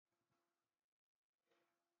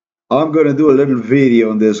I'm gonna do a little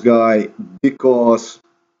video on this guy because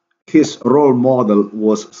his role model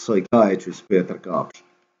was psychiatrist Peter Kapsch.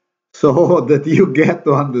 So that you get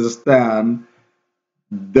to understand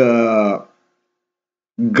the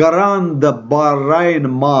grand Bahrain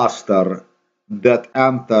master that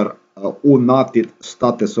entered United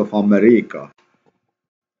States of America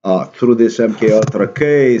through this MK Ultra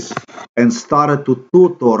case and started to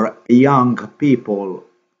tutor young people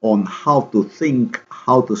on how to think,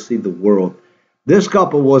 how to see the world. This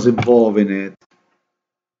couple was involved in it,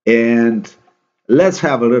 and let's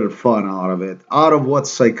have a little fun out of it. Out of what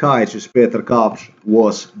psychiatrist Peter Kapsch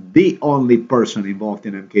was the only person involved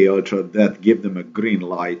in MK Ultra that gave them a green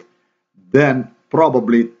light. Then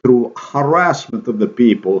probably through harassment of the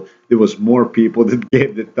people, there was more people that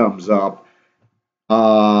gave the thumbs up.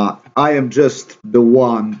 I am just the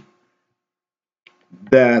one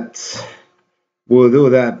that will do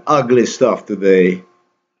that ugly stuff today.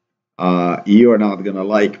 You're not gonna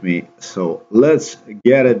like me, so let's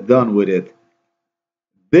get it done with it.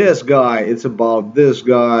 This guy, it's about this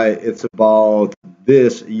guy, it's about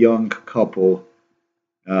this young couple.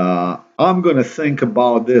 I'm gonna think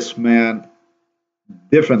about this man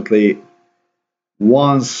differently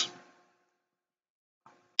once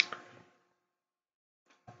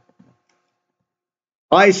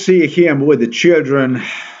I see him with the children,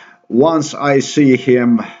 once I see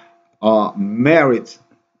him married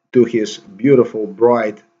to his beautiful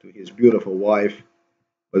bride, to his beautiful wife.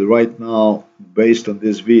 But right now, based on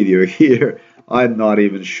this video here, I'm not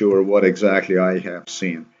even sure what exactly I have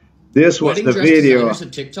seen. This was the video.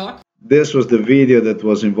 Of TikTok? This was the video that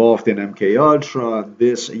was involved in MK Ultra.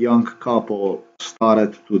 This young couple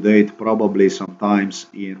started to date probably sometimes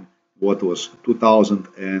in what was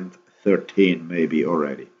 2013 maybe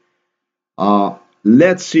already.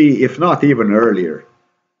 Let's see, if not even earlier.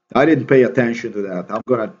 I didn't pay attention to that. I'm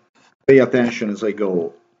gonna pay attention as I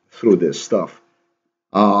go through this stuff.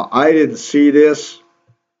 I didn't see this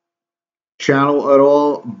channel at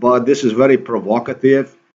all, but this is very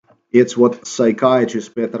provocative. It's what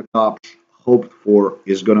psychiatrist Peter Kapsch hoped for,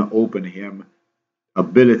 is going to open him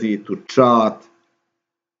ability to chat,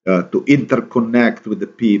 to interconnect with the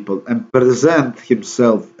people, and present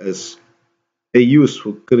himself as a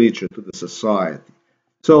useful creature to the society.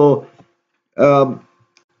 So,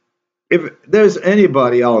 if there's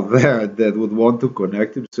anybody out there that would want to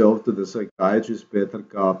connect himself to the psychiatrist Peter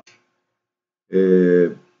Kapsch,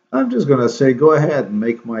 I'm just going to say, go ahead and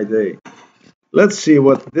make my day. Let's see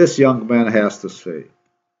what this young man has to say.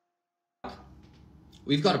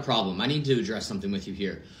 We've got a problem. I need to address something with you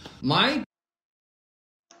here.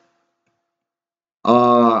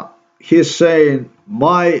 He's saying,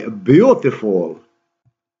 my beautiful,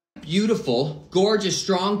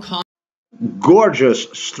 gorgeous,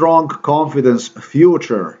 strong confidence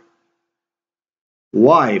future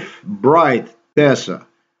wife, bride, Tessa.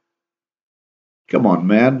 Come on,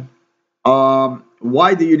 man.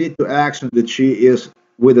 Why do you need to accent that she is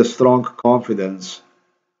with a strong confidence?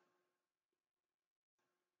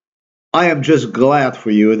 I am just glad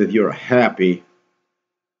for you that you're happy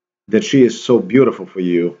that she is so beautiful for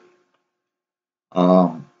you.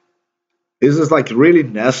 Is this like really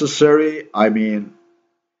necessary? I mean,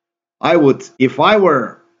 I would, if I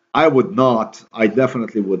were, I would not. I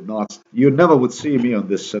definitely would not. You never would see me on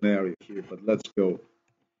this scenario here, but let's go.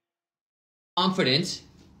 Confident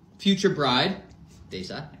future bride,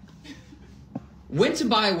 Desa, went to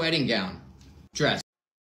buy a wedding gown, dress.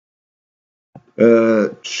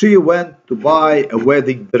 She went to buy a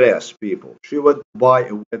wedding dress, people. She went to buy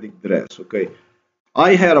a wedding dress, okay?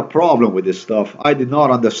 I had a problem with this stuff. I did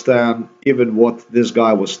not understand even what this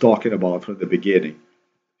guy was talking about from the beginning.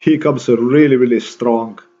 He comes really, really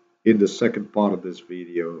strong in the second part of this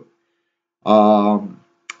video,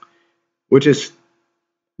 which is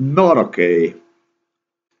not okay.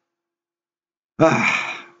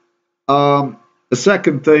 The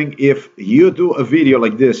second thing, if you do a video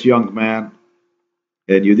like this, young man,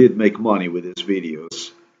 and you did make money with these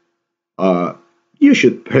videos, you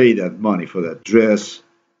should pay that money for that dress.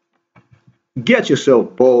 Get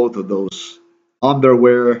yourself both of those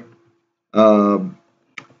underwear,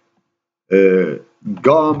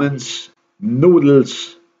 garments,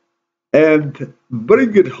 noodles, and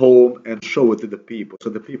bring it home and show it to the people so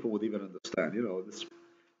the people would even understand. You know,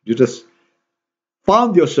 you just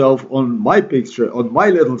found yourself on my picture, on my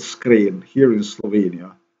little screen here in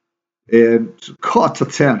Slovenia, and caught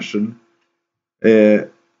attention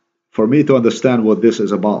for me to understand what this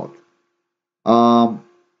is about. I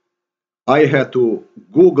had to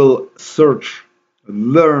Google search,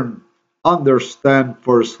 learn, understand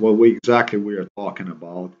first what exactly we are talking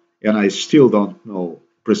about, and I still don't know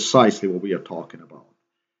precisely what we are talking about.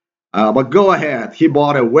 But go ahead. He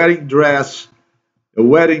bought a wedding dress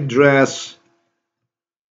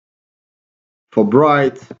for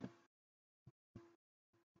bride.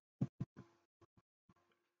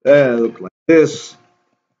 Look like this.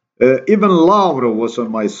 Even Lauro was on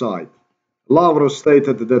my side. Lauro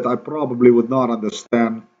stated that I probably would not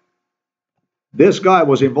understand. This guy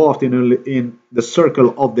was involved in the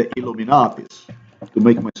circle of the Illuminatis, to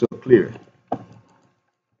make myself clear.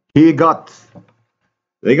 They got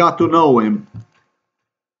to know him.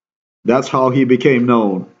 That's how he became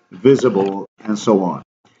known, visible, and so on.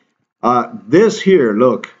 This here,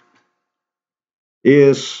 look,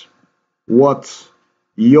 is what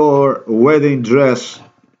your wedding dress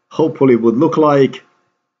hopefully would look like.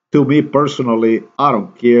 To me personally, I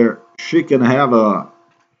don't care. She can have a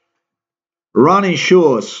running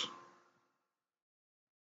shoes.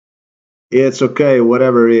 It's okay,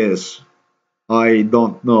 whatever it is. I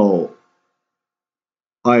don't know.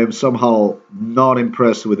 I am somehow not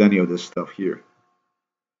impressed with any of this stuff here.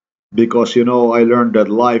 Because, you know, I learned that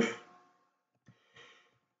life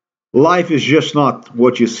is just not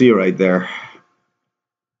what you see right there.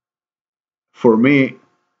 For me,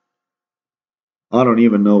 I don't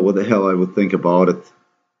even know what the hell I would think about it,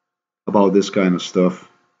 about this kind of stuff.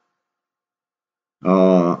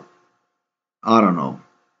 I don't know.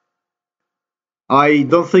 I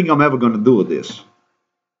don't think I'm ever going to do this.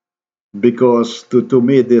 Because to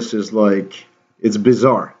me, this is like, it's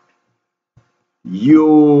bizarre.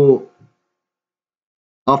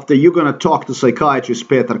 After you're going to talk to psychiatrist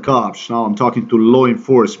Peter Kapsch, now I'm talking to law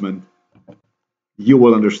enforcement, you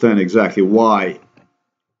will understand exactly why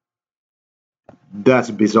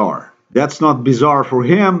that's bizarre. That's not bizarre for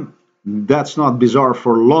him. That's not bizarre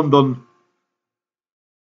for London.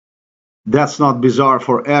 That's not bizarre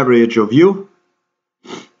for average of you.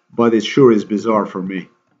 But it sure is bizarre for me.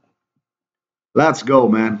 Let's go,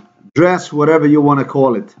 man. Dress, whatever you want to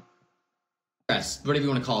call it. Dress, whatever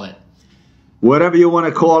you want to call it. Whatever you want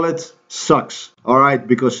to call it, sucks. All right,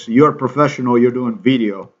 because you're professional, you're doing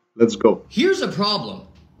video. Let's go. Here's a problem.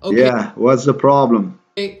 Okay. Yeah, what's the problem?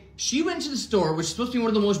 She went to the store, which is supposed to be one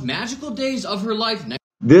of the most magical days of her life.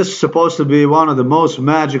 This is supposed to be one of the most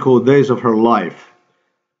magical days of her life.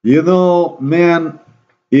 You know, man,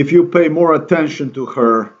 if you pay more attention to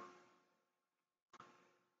her,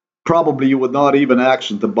 probably you would not even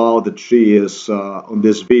accent about that she is, on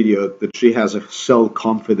this video, that she has a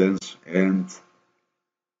self-confidence and,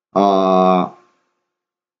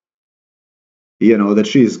 you know, that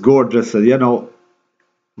she is gorgeous. And, you know,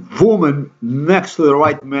 women next to the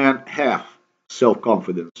right man have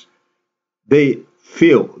self-confidence. They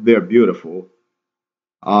feel they're beautiful.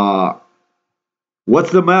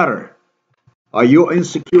 What's the matter? Are you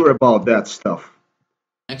insecure about that stuff?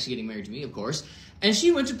 Next, getting married to me, of course. And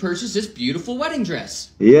she went to purchase this beautiful wedding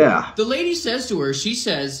dress. Yeah. The lady says to her, she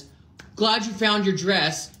says, glad you found your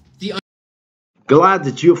dress. Glad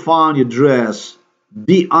that you found your dress.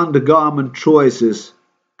 The undergarment choices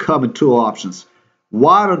come in two options.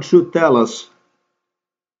 Why don't you tell us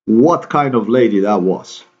what kind of lady that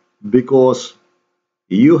was? Because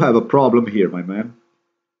you have a problem here, my man.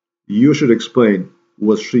 You should explain,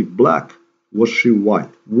 was she black? Was she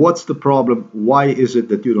white? What's the problem? Why is it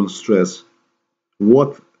that you don't stress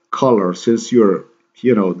what color, since you're,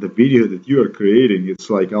 you know, the video that you are creating,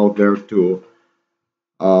 it's like out there to,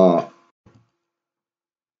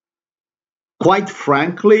 quite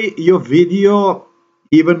frankly, your video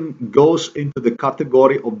even goes into the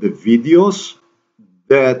category of the videos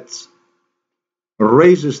that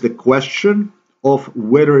raises the question of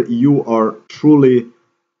whether you are truly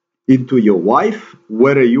into your wife,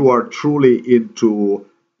 whether you are truly into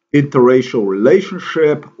interracial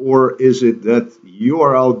relationship, or is it that you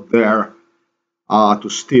are out there to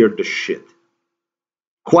steer the shit?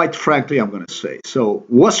 Quite frankly, I'm going to say. So,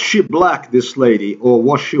 was she black, this lady, or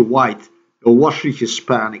was she white, or was she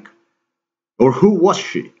Hispanic, or who was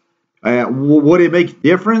she? Would it make a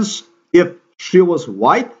difference if she was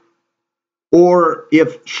white or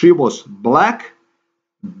if she was black?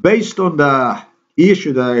 Based on the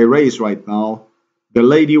issue that I raised right now, the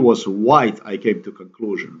lady was white, I came to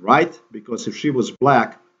conclusion, right? Because if she was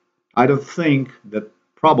black, I don't think that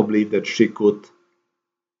probably that she could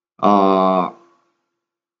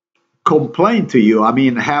complain to you. I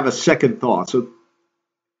mean, have a second thought. So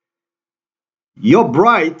your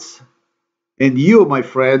bride and you, my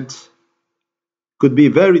friend, could be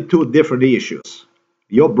very two different issues.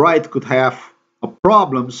 Your bride could have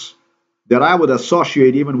problems that I would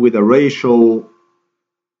associate even with the racial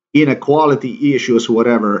inequality issues,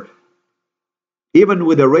 whatever, even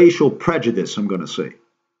with the racial prejudice, I'm going to say.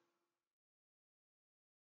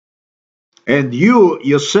 And you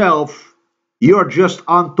yourself, you're just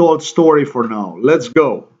untold story for now. Let's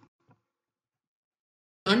go.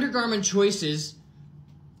 Undergarment choices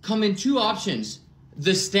come in two options.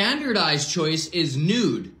 The standardized choice is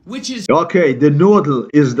nude, which is... Okay, the noodle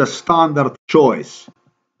is the standard choice.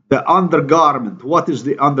 The undergarment, what is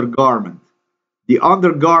the undergarment? The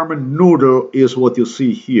undergarment noodle is what you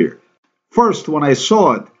see here. First, when I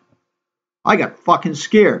saw it, I got fucking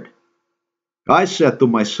scared. I said to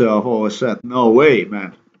myself, oh, I said, no way,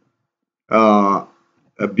 man. A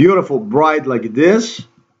beautiful bride like this,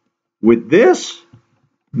 with this?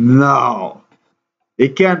 No,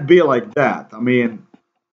 it can't be like that. I mean,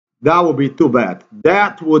 that would be too bad.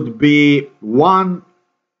 That would be one,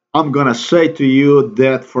 I'm gonna say to you,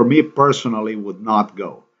 that for me personally would not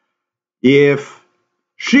go. If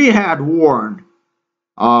she had worn,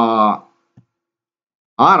 I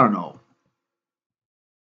don't know,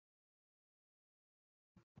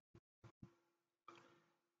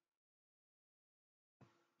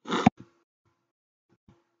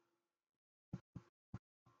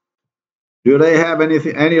 do they have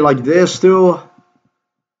anything, any like this too?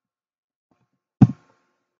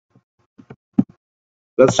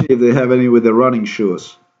 Let's see if they have any with the running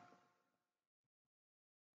shoes.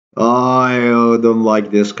 I don't like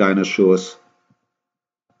this kind of shoes.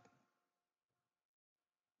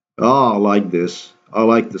 Oh, I like this. I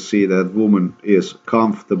like to see that woman is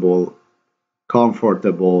comfortable,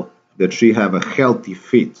 that she have a healthy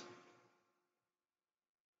feet.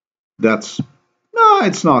 That's, no,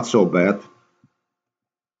 it's not so bad.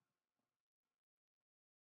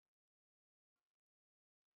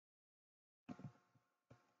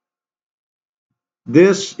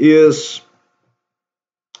 This is,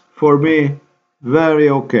 for me, very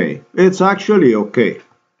okay. It's actually okay.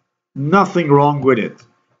 Nothing wrong with it.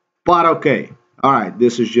 But okay. Alright,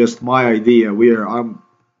 this is just my idea. I'm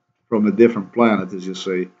from a different planet, as you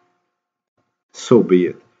say. So be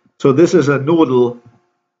it. So this is a noodle,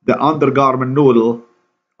 the undergarment noodle.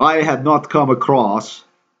 I had not come across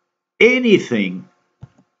anything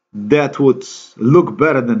that would look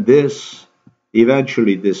better than this,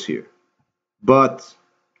 eventually this year. But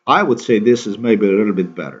I would say this is maybe a little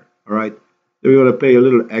bit better. All right. If you want to pay a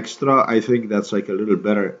little extra, I think that's like a little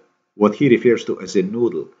better, what he refers to as a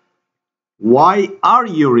noodle. Why are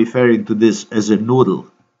you referring to this as a noodle?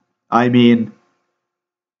 I mean,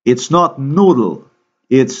 it's not noodle.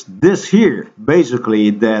 It's this here,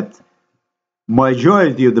 basically, that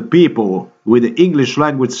majority of the people with the English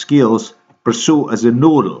language skills pursue as a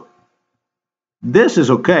noodle. This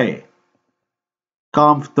is okay.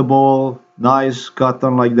 Comfortable, nice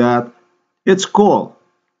cotton like that. It's cool.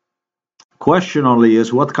 Question only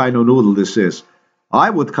is what kind of noodle this is. I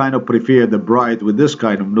would kind of prefer the bride with this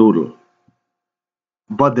kind of noodle.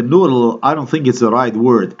 But the noodle, I don't think it's the right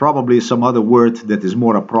word. Probably some other word that is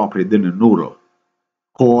more appropriate than a noodle.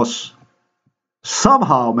 Cause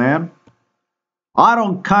somehow, man, I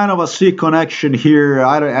don't kind of see connection here.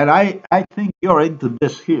 I think you're into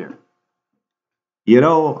this here. You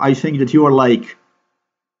know, I think that you're like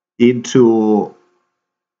into,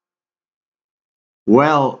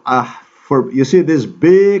 well, for you see this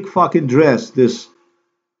big fucking dress, this,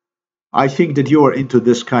 I think that you're into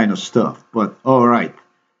this kind of stuff. But all right.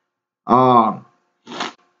 Um,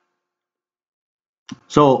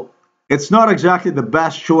 so it's not exactly the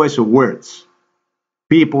best choice of words.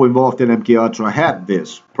 People involved in MK Ultra had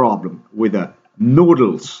this problem with the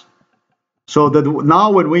noodles. So that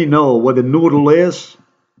now when we know what a noodle is,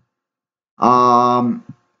 and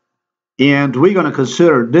we're gonna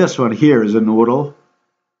consider this one here as a noodle,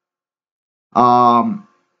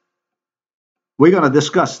 we're gonna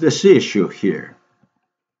discuss this issue here.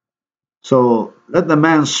 So let the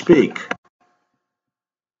man speak.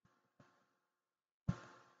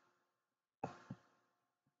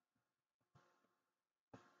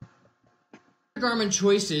 Undergarment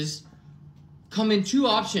choices come in two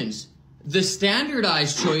options. The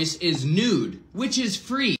standardized choice is nude, which is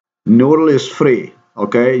free. Noodle is free.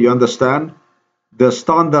 Okay, you understand? The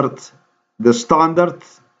standard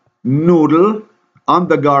noodle,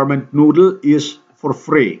 undergarment noodle is for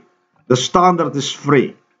free. The standard is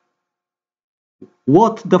free.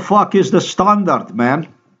 What the fuck is the standard, man?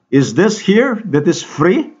 Is this here that is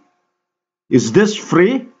free? Is this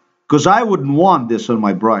free? Because I wouldn't want this on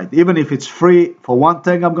my bride. Even if it's free, for one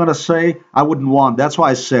thing I'm going to say, I wouldn't want. That's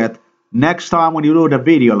why I said, next time when you do a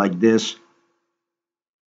video like this,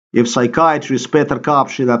 if psychiatrist Peter Kopp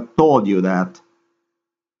should have told you that,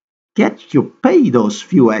 pay those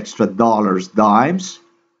few extra dollars, dimes,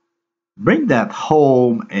 bring that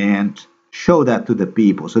home and show that to the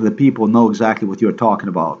people so the people know exactly what you're talking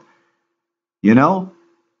about. You know?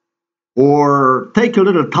 or take a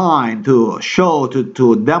little time to show,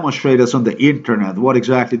 to demonstrate us on the internet what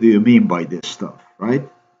exactly do you mean by this stuff, right?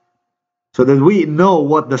 So that we know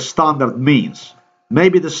what the standard means.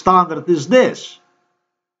 Maybe the standard is this.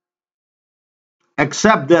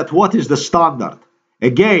 Except that, what is the standard?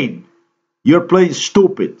 Again, you're playing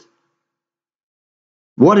stupid.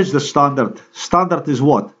 What is the standard? Standard is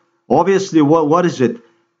what? Obviously, what is it?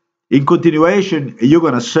 In continuation, you're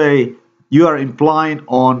going to say, you are implying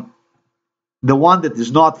on the one that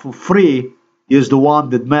is not for free is the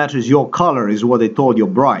one that matches your color, is what I told your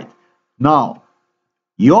bride. Now,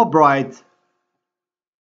 your bride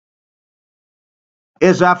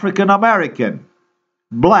is African American,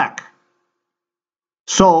 black.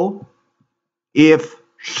 So, if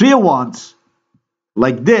she wants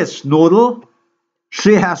like this noodle,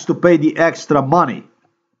 she has to pay the extra money.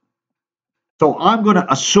 So I'm going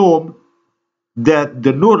to assume that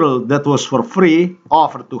the noodle that was for free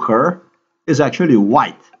offered to her is actually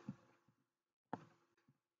white.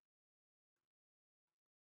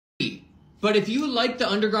 But if you would like the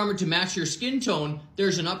undergarment to match your skin tone,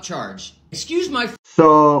 there's an upcharge. Excuse my...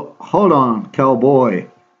 So, hold on, cowboy.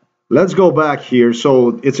 Let's go back here.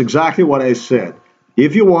 So, it's exactly what I said.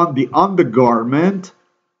 If you want the undergarment,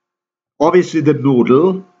 obviously the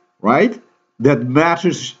noodle, right, that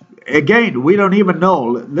matches... Again, we don't even know.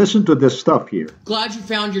 Listen to this stuff here. Glad you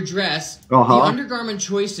found your dress. The undergarment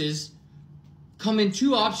choices come in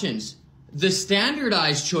two options. The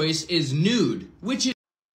standardized choice is nude, which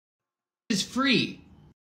is free.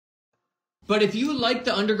 But if you like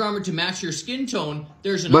the undergarment to match your skin tone,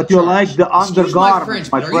 there's an upcharge. But you like the undergarment, my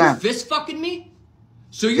French, my but friend. are you fist fucking me?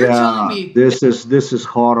 So you're telling me... This is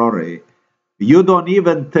horror. You don't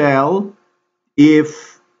even tell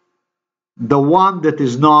if the one that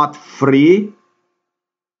is not free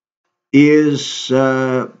is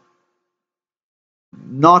not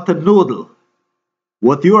a noodle.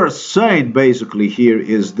 What you are saying basically here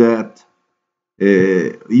is that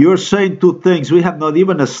you're saying two things we have not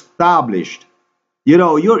even established. You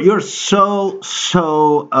know, you're so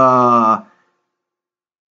I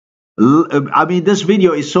mean, this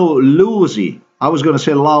video is so loosey. I was gonna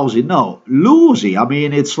say lousy. No, loosey. I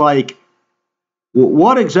mean, it's like,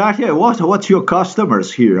 what exactly? What's your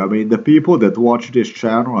customers here? I mean, the people that watch this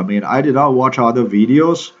channel. I mean, I did not watch other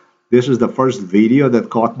videos. This is the first video that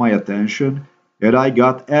caught my attention, and I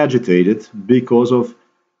got agitated because of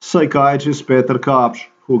psychiatrist Peter Kapsch,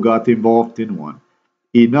 who got involved in one.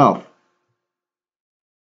 Enough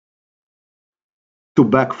to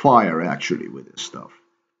backfire actually with this stuff.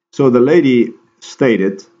 So the lady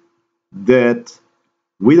stated that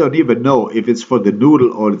we don't even know if it's for the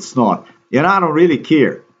noodle or it's not. And I don't really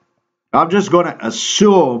care. I'm just going to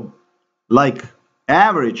assume, like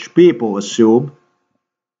average people assume,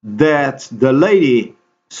 that the lady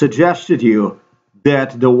suggested you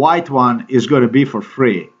that the white one is going to be for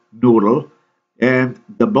free noodle, and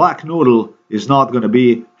the black noodle is not going to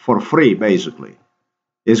be for free, basically.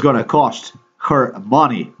 It's going to cost her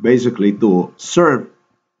money, basically, to serve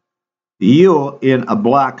you in a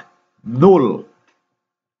black noodle.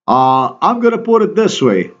 I'm going to put it this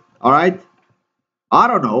way, all right? I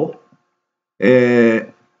don't know.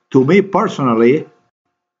 To me personally,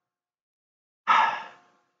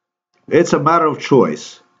 it's a matter of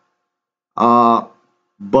choice.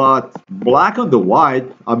 But black on the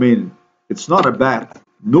white, I mean, it's not a bad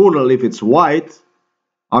noodle if it's white.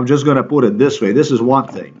 I'm just going to put it this way. This is one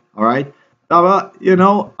thing, all right? Now, you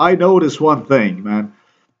know, I noticed one thing, man.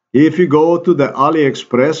 If you go to the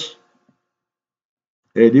AliExpress,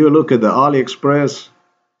 and you look at the AliExpress,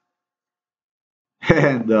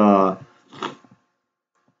 and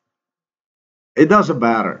it doesn't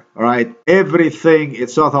matter, all right? Everything,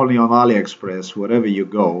 it's not only on AliExpress, wherever you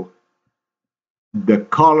go, the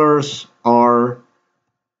colors are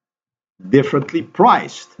differently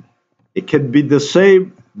priced. It can be the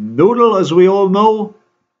same noodle, as we all know,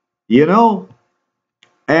 you know,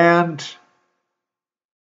 and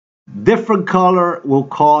different color will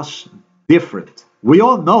cost different. We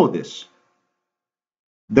all know this.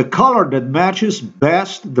 The color that matches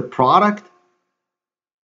best the product,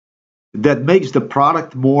 that makes the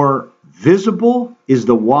product more visible, is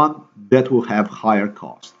the one that will have higher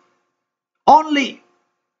cost. Only,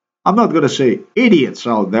 I'm not going to say idiots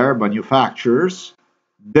out there, manufacturers,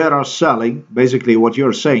 that are selling, basically what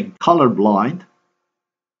you're saying, colorblind,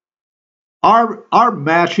 are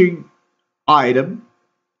matching item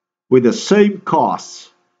with the same costs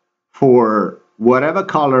for whatever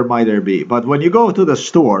color might there be. But when you go to the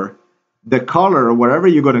store, the color, wherever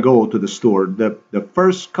you're going to go to the store, the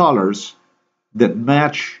first colors that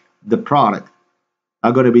match the product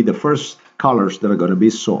are going to be the first colors that are going to be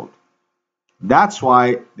sold. That's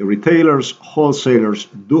why the retailers, wholesalers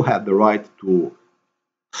do have the right to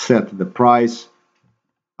set the price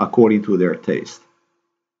according to their taste.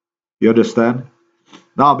 You understand?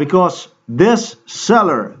 Now, because this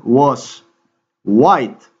seller was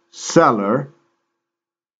white seller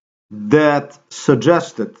that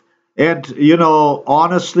suggested, and you know,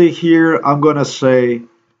 honestly, here I'm gonna say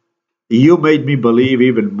you made me believe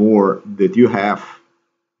even more that you have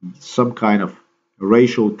some kind of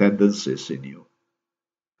racial tendencies in you.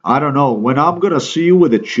 I don't know. When I'm gonna see you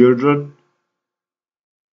with the children,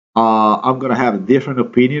 I'm gonna have a different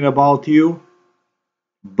opinion about you.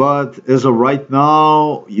 But as of right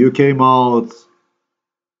now, you came out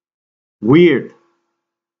weird,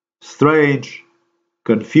 strange,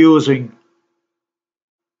 confusing,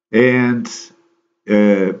 and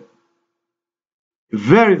uh,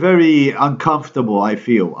 very, very uncomfortable, I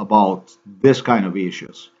feel, about this kind of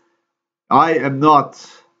issues. I am not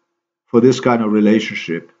for this kind of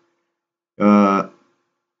relationship. Uh,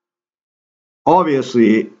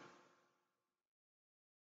 Obviously,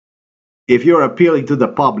 if you're appealing to the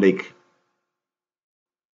public,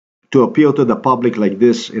 to appeal to the public like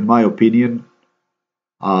this, in my opinion,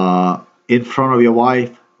 in front of your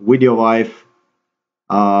wife, with your wife,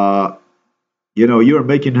 uh, you know, you're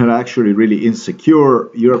making her actually really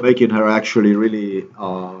insecure. You're making her actually really,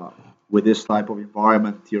 with this type of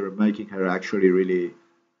environment, you're making her actually really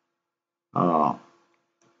uh,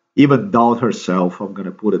 even doubt herself. I'm going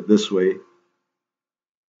to put it this way.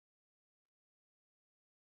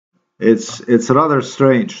 It's rather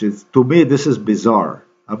strange. To me, this is bizarre.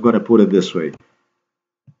 I'm going to put it this way.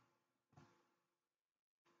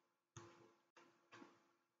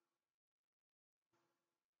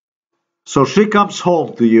 So she comes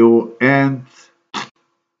home to you and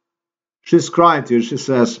she's crying to you. She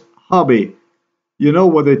says, "Hubby, you know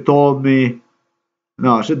what they told me?"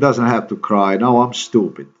 No, she doesn't have to cry. No, I'm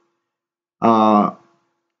stupid. Uh,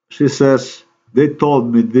 she says, "They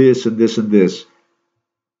told me this and this and this."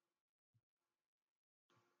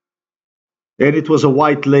 And it was a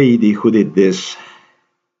white lady who did this.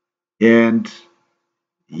 And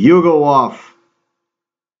you go off,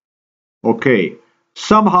 okay,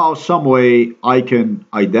 somehow, some way I can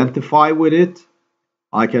identify with it.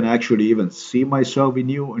 I can actually even see myself in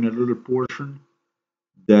you in a little portion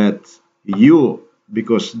that you,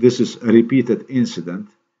 because this is a repeated incident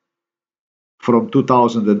from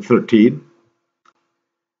 2013,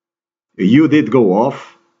 you did go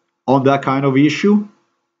off on that kind of issue.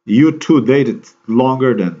 You too dated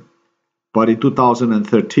longer than, but in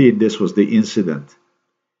 2013, this was the incident.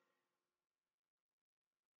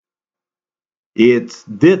 It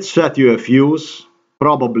did set you a fuse,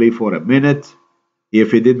 probably for a minute.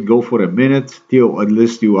 If it didn't go for a minute, till at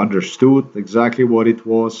least you understood exactly what it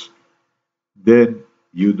was, then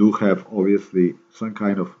you do have obviously some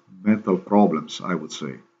kind of mental problems, I would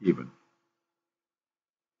say, even.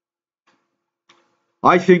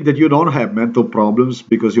 I think that you don't have mental problems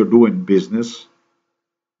because you're doing business.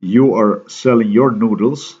 You are selling your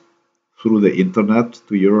noodles through the internet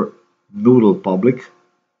to your noodle public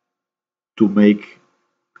to make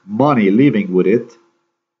money living with it.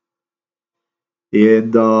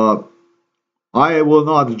 And I will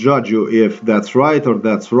not judge you if that's right or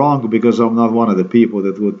that's wrong because I'm not one of the people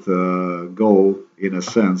that would go, in a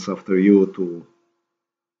sense, after you to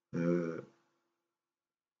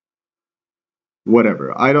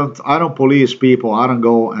whatever. I don't police people. I don't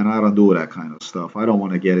go and I don't do that kind of stuff. I don't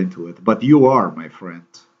want to get into it. But you are, my friend.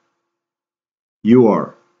 You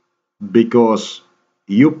are because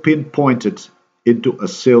you pinpointed into a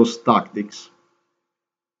sales tactics.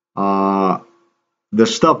 Uh, the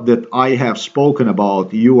stuff that I have spoken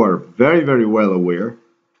about, you are very, very well aware.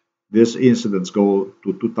 These incidents go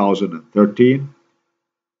to 2013,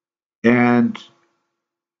 and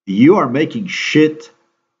you are making shit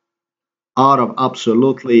out of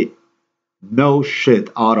absolutely no shit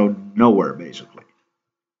out of nowhere, basically.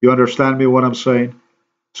 You understand me what I'm saying?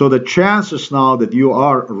 So the chances now that you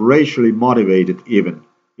are racially motivated, even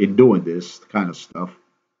in doing this kind of stuff,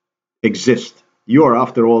 exist. You are,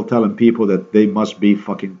 after all, telling people that they must be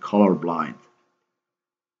fucking colorblind.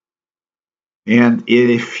 And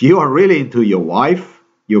if you are really into your wife,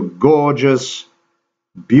 you're gorgeous,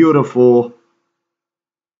 beautiful,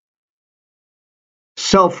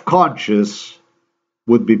 self conscious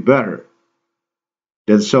would be better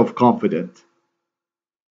than self confident.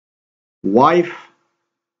 Wife,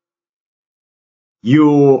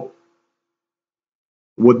 you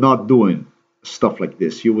would not doing stuff like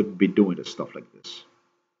this. You wouldn't be doing the stuff like this.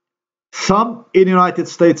 Some in the United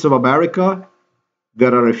States of America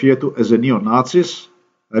that are referred to as a neo-Nazis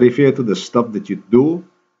refer to the stuff that you do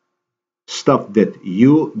stuff that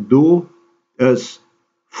you do as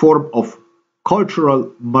form of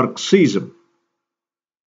cultural Marxism.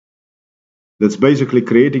 That's basically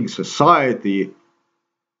creating society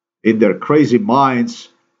in their crazy minds,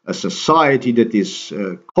 a society that is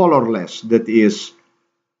colorless, that is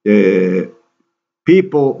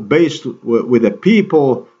people based with the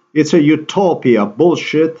people. It's a utopia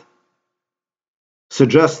bullshit,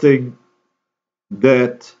 suggesting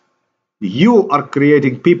that you are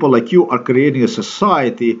creating, people like you are creating a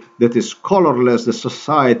society that is colorless, the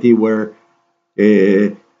society where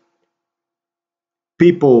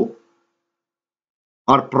people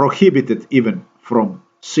are prohibited even from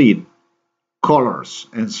seeing colors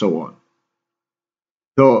and so on.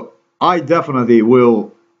 So I definitely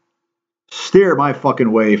will steer my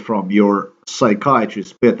fucking way from your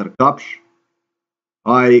psychiatrist Peter Kapsch.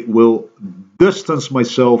 I will distance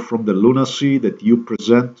myself from the lunacy that you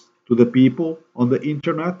present to the people on the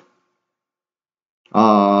internet.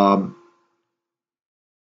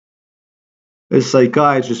 This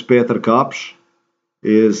psychiatrist Peter Kapsch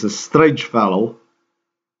is a strange fellow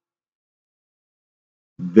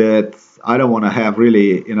that I don't want to have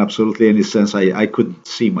really in absolutely any sense. I couldn't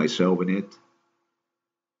see myself in it.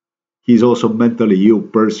 He's also mentally ill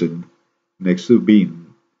person next to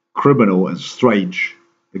being criminal and strange.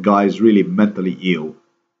 The guy is really mentally ill.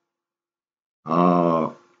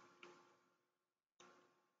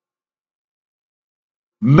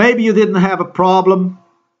 Maybe you didn't have a problem,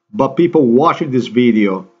 but people watching this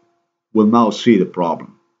video will now see the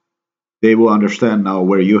problem. They will understand now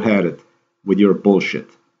where you had it with your bullshit.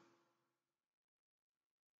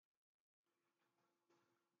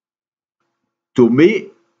 To me,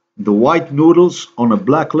 the white noodles on a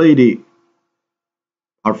black lady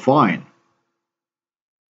are fine.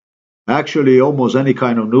 Actually, almost any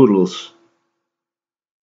kind of noodles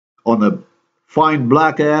on a fine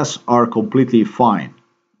black ass are completely fine.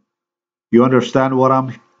 You understand what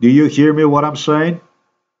do you hear me what I'm saying?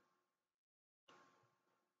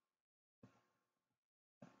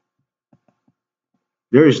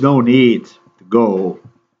 There is no need to go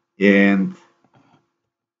and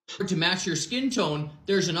to match your skin tone,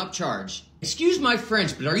 there's an upcharge. Excuse my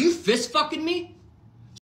French, but are you fist fucking me?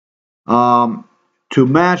 To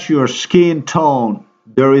match your skin tone,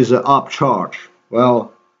 there is an upcharge.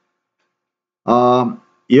 Well,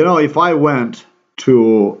 you know, if I went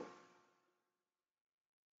to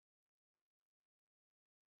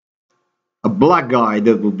a black guy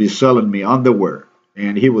that would be selling me underwear,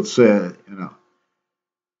 and he would say, you know,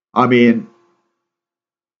 I mean,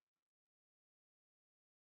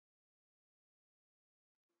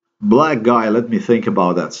 black guy, let me think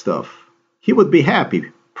about that stuff. He would be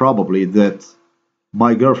happy, probably, that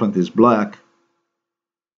my girlfriend is black.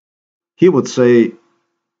 He would say,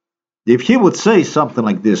 if he would say something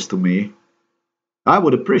like this to me, I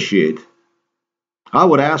would appreciate. I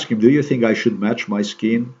would ask him, do you think I should match my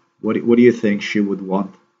skin? What do you think she would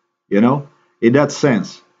want? You know, in that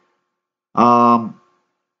sense. I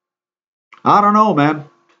don't know, man.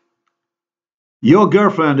 Your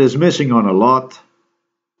girlfriend is missing on a lot.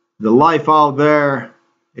 The life out there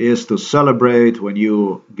is to celebrate when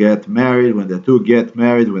you get married, when the two get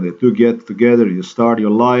married, when the two get together, you start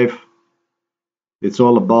your life. It's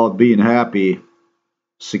all about being happy,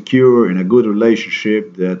 secure in a good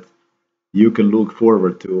relationship that you can look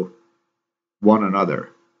forward to one another.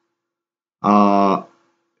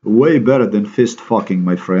 Way better than fist fucking,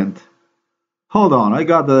 my friend. Hold on, I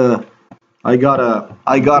gotta. It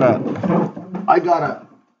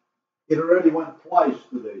already went twice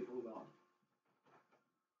today. Hold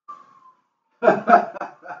on.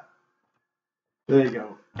 There you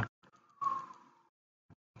go.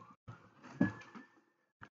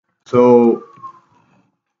 So,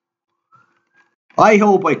 I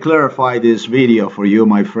hope I clarified this video for you,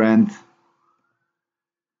 my friend.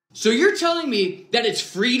 So you're telling me that it's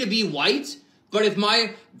free to be white, but if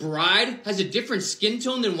my bride has a different skin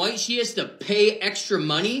tone than white, she has to pay extra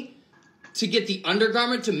money to get the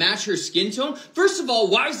undergarment to match her skin tone? First of all,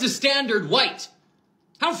 why is the standard white?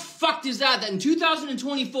 How fucked is that in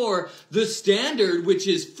 2024, the standard, which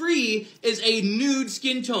is free, is a nude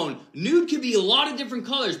skin tone? Nude could be a lot of different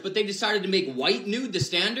colors, but they decided to make white nude the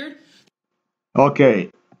standard?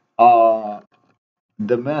 Okay.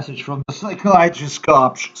 The message from the psychiatrist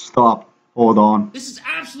stopped. Hold on. This is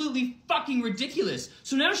absolutely fucking ridiculous.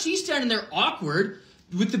 So now she's standing there awkward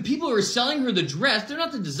with the people who are selling her the dress. They're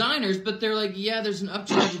not the designers, but they're like, yeah, there's an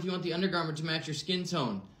upcharge if you want the undergarment to match your skin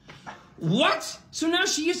tone. What? So now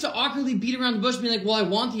she used to awkwardly beat around the bush and be like, well, I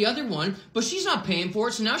want the other one, but she's not paying for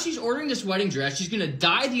it. So now she's ordering this wedding dress. She's going to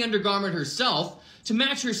dye the undergarment herself to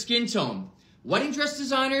match her skin tone. Wedding dress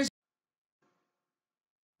designers,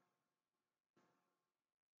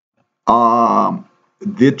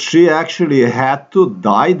 Did she actually had to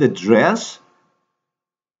dye the dress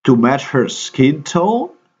to match her skin tone?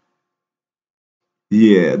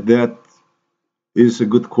 Yeah, that is a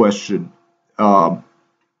good question.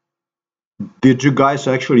 Did you guys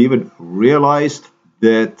actually even realize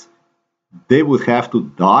that they would have to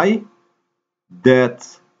dye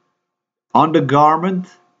that undergarment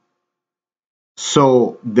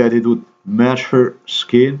so that it would match her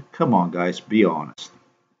skin? Come on, guys, be honest.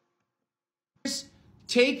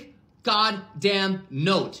 Take goddamn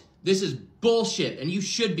note. This is bullshit, and you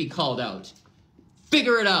should be called out.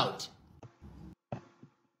 Figure it out.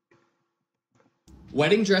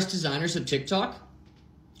 Wedding dress designers of TikTok,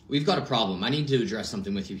 we've got a problem. I need to address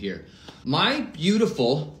something with you here. My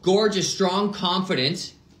beautiful, gorgeous, strong,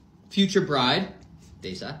 confident future bride,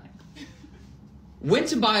 Desa, went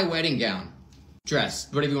to buy a wedding gown, dress,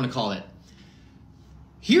 whatever you want to call it.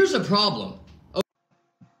 Here's a problem.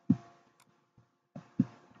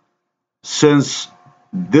 Since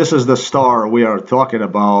this is the star we are talking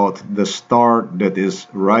about, the star that is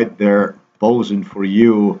right there posing for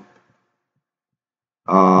you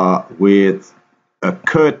with a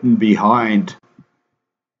curtain behind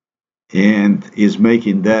and is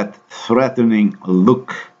making that threatening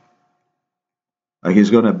look like he's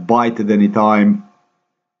gonna bite at any time.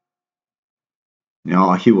 You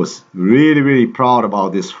know, he was really proud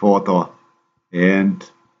about this photo, and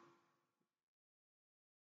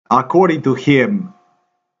according to him,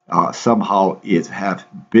 somehow it had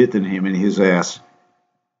bitten him in his ass.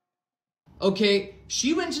 Okay,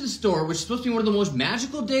 she went to the store, which is supposed to be one of the most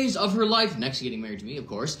magical days of her life, next to getting married to me, of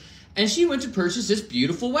course, and she went to purchase this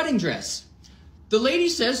beautiful wedding dress. The lady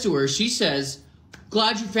says to her, she says,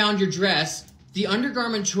 "Glad you found your dress. The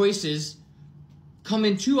undergarment choices come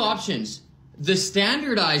in two options. The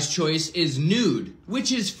standardized choice is nude,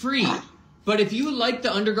 which is free. But if you like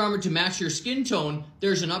the undergarment to match your skin tone,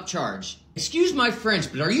 there's an upcharge." Excuse my French,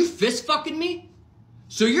 but are you fist fucking me?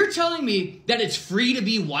 So you're telling me that it's free to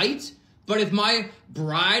be white, but if my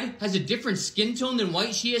bride has a different skin tone than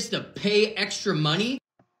white, she has to pay extra money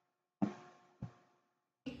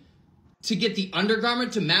to get the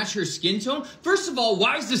undergarment to match her skin tone? First of all,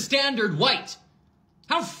 why is the standard white?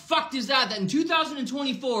 How fucked is that in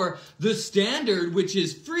 2024, the standard, which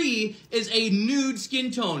is free, is a nude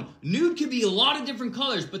skin tone? Nude could be a lot of different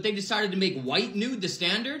colors, but they decided to make white nude the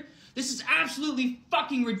standard? This is absolutely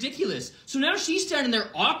fucking ridiculous. So now she's standing there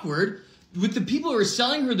awkward with the people who are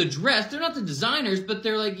selling her the dress. They're not the designers, but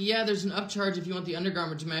they're like, yeah, there's an upcharge if you want the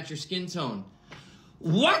undergarment to match your skin tone.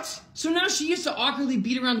 What? So now she gets to awkwardly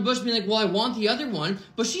beat around the bush being like, well, I want the other one,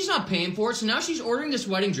 but she's not paying for it. So now she's ordering this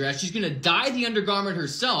wedding dress. She's going to dye the undergarment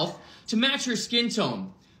herself to match her skin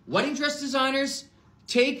tone. Wedding dress designers,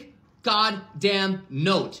 take goddamn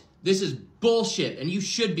note. This is bullshit, and you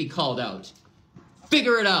should be called out.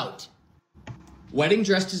 Figure it out. Wedding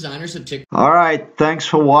dress designers of TikTok. All right, thanks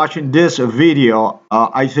for watching this video.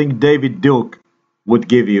 I think David Duke would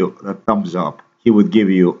give you a thumbs up. He would give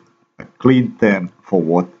you a clean 10 for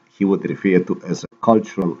what he would refer to as a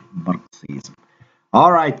cultural Marxism.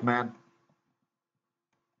 All right, man.